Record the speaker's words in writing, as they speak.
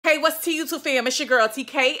What's to YouTube fam? It's your girl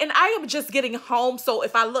TK, and I am just getting home. So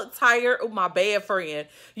if I look tired, oh my bad friend,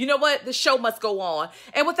 you know what? The show must go on.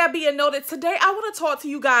 And with that being noted, today I want to talk to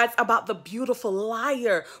you guys about The Beautiful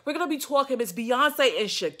Liar. We're gonna be talking Miss Beyoncé and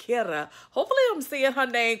SHAKIRA. Hopefully I'm saying her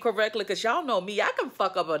name correctly, because y'all know me, I can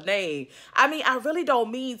fuck up a name. I mean, I really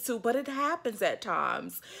don't mean to, but it happens at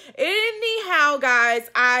times. Anyhow,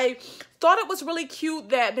 guys, I thought it was really cute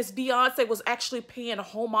that Miss Beyoncé was actually paying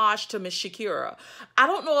homage to Miss SHAKIRA. I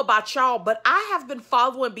don't know about y'all, but I have been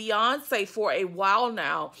following Beyoncé for a while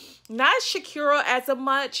now. Not SHAKIRA as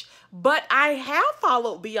much, but I have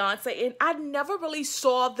followed Beyoncé, and I never really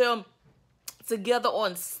saw them together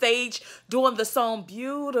on stage doing the song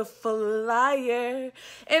Beautiful Liar.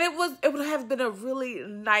 And it would have been a really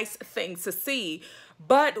nice thing to see.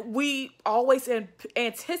 But we always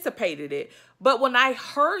anticipated it. But when I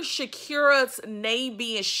heard SHAKIRA's name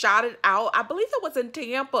being shouted out, I believe it was in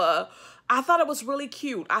Tampa, I thought it was really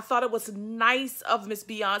cute. I thought it was nice of Miss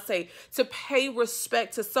Beyoncé to pay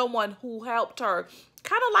respect to someone who helped her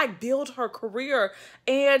kind of like build her career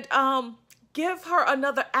and give her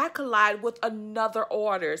another accolade with another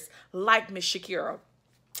artist like Miss SHAKIRA.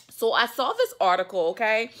 So I saw this article,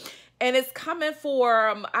 okay? And it's coming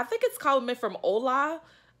from, I think it's coming from Ola.com.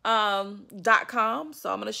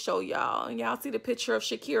 So I'm going to show y'all. And y'all see the picture of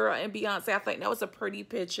SHAKIRA and Beyoncé. I think that was a pretty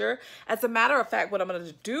picture. As a matter of fact, what I'm going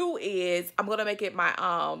to do is I'm going to make it my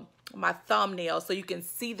my thumbnail so you can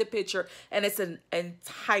see the picture and it's an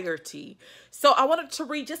entirety. So I wanted to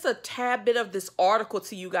read just a tad bit of this article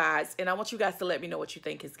to you guys, and I want you guys to let me know what you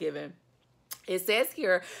think is given. It says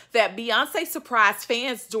here that Beyoncé surprised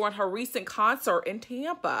fans during her recent concert in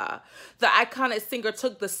Tampa. The iconic singer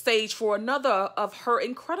took the stage for another of her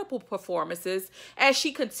incredible performances as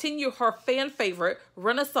she continued her fan favorite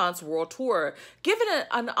Renaissance World Tour, giving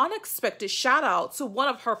an unexpected shout out to one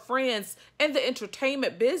of her friends in the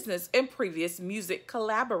entertainment business and previous music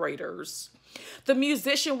collaborators. The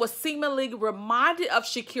musician was seemingly reminded of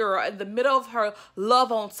SHAKIRA in the middle of her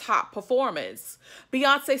Love on Top performance.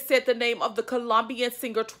 Beyoncé said the name of the Colombian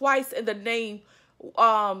singer twice in the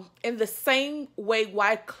same way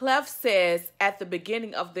Wyclef says at the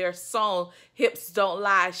beginning of their song, Hips Don't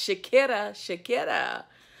Lie, SHAKIRA, SHAKIRA.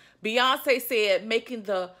 Beyoncé said, making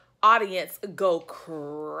the audience go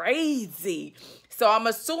crazy. So I'm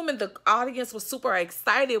assuming the audience was super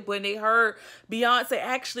excited when they heard Beyoncé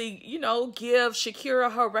actually, you know, give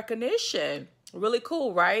SHAKIRA her recognition. Really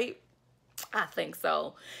cool, right? I think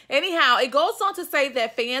so. Anyhow, it goes on to say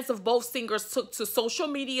that fans of both singers took to social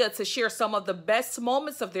media to share some of the best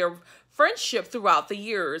moments of their friendship throughout the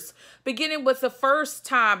years, beginning with the first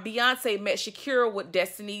time Beyoncé met SHAKIRA with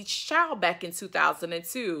Destiny's Child back in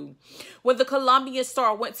 2002. When the Colombian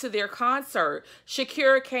star went to their concert,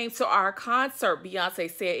 SHAKIRA came to our concert,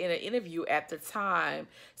 Beyoncé said in an interview at the time.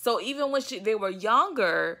 So even when they were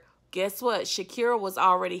younger, guess what? SHAKIRA was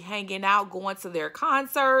already hanging out, going to their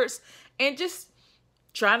concerts, and just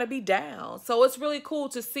trying to be down. So it's really cool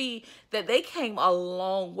to see that they came a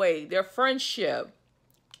long way. Their friendship,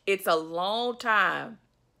 it's a long time.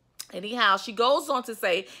 Anyhow, she goes on to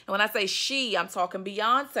say, and when I say she, I'm talking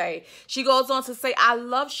Beyoncé. She goes on to say, I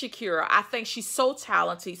love SHAKIRA. I think she's so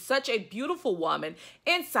talented, such a beautiful woman,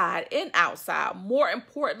 inside and outside. More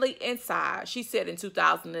importantly, inside, she said in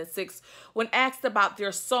 2006, when asked about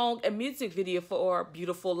their song and music video for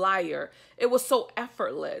Beautiful Liar. It was so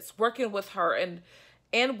effortless working with her,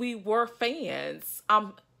 and we were fans.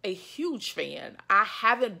 I'm a huge fan. I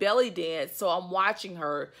haven't belly danced, so I'm watching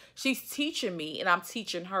her. She's teaching me and I'm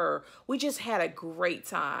teaching her. We just had a great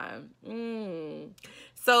time.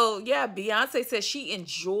 So yeah, Beyoncé says she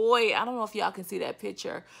enjoyed, I don't know if y'all can see that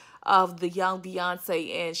picture of the young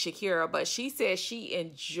Beyoncé and SHAKIRA, but she says she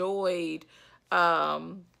enjoyed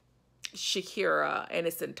SHAKIRA in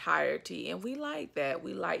its entirety, and we like that.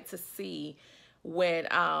 We like to see when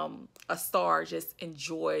a star just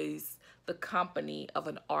enjoys the company of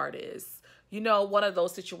an artist, you know, one of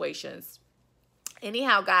those situations.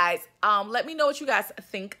 Anyhow, guys, let me know what you guys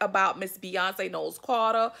think about Miss Beyoncé Knowles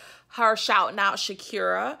Carter, her shouting out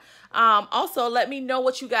SHAKIRA. Also, let me know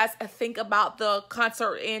what you guys think about the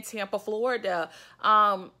concert in Tampa, Florida,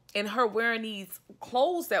 and her wearing these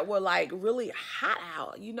clothes that were like really hot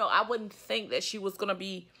out. You know, I wouldn't think that she was gonna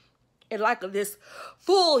be in like this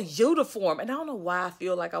full uniform, and I don't know why I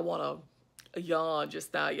feel like I want to yawn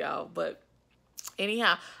just now, y'all, but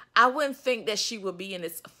anyhow, I wouldn't think that she would be in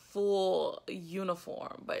this full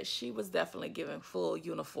uniform, but she was definitely giving full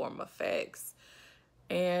uniform effects.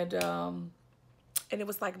 And it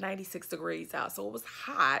was like 96 degrees out, so it was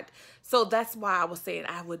hot. So that's why I was saying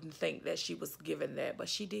I wouldn't think that she was giving that, but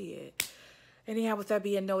she did. Anyhow, with that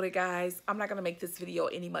being noted, guys, I'm not going to make this video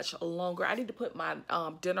any much longer. I need to put my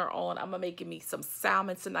dinner on. I'm going to make me some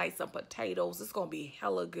salmon tonight, some potatoes. It's going to be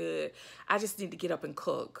hella good. I just need to get up and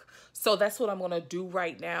cook. So that's what I'm going to do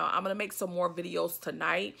right now. I'm going to make some more videos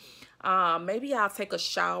tonight. Maybe I'll take a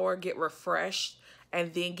shower, get refreshed,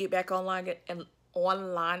 and then get back online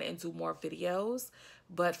and do more videos.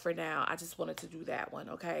 But for now, I just wanted to do that one,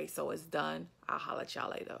 okay? So it's done. I'll holler at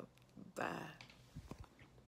y'all later. Bye.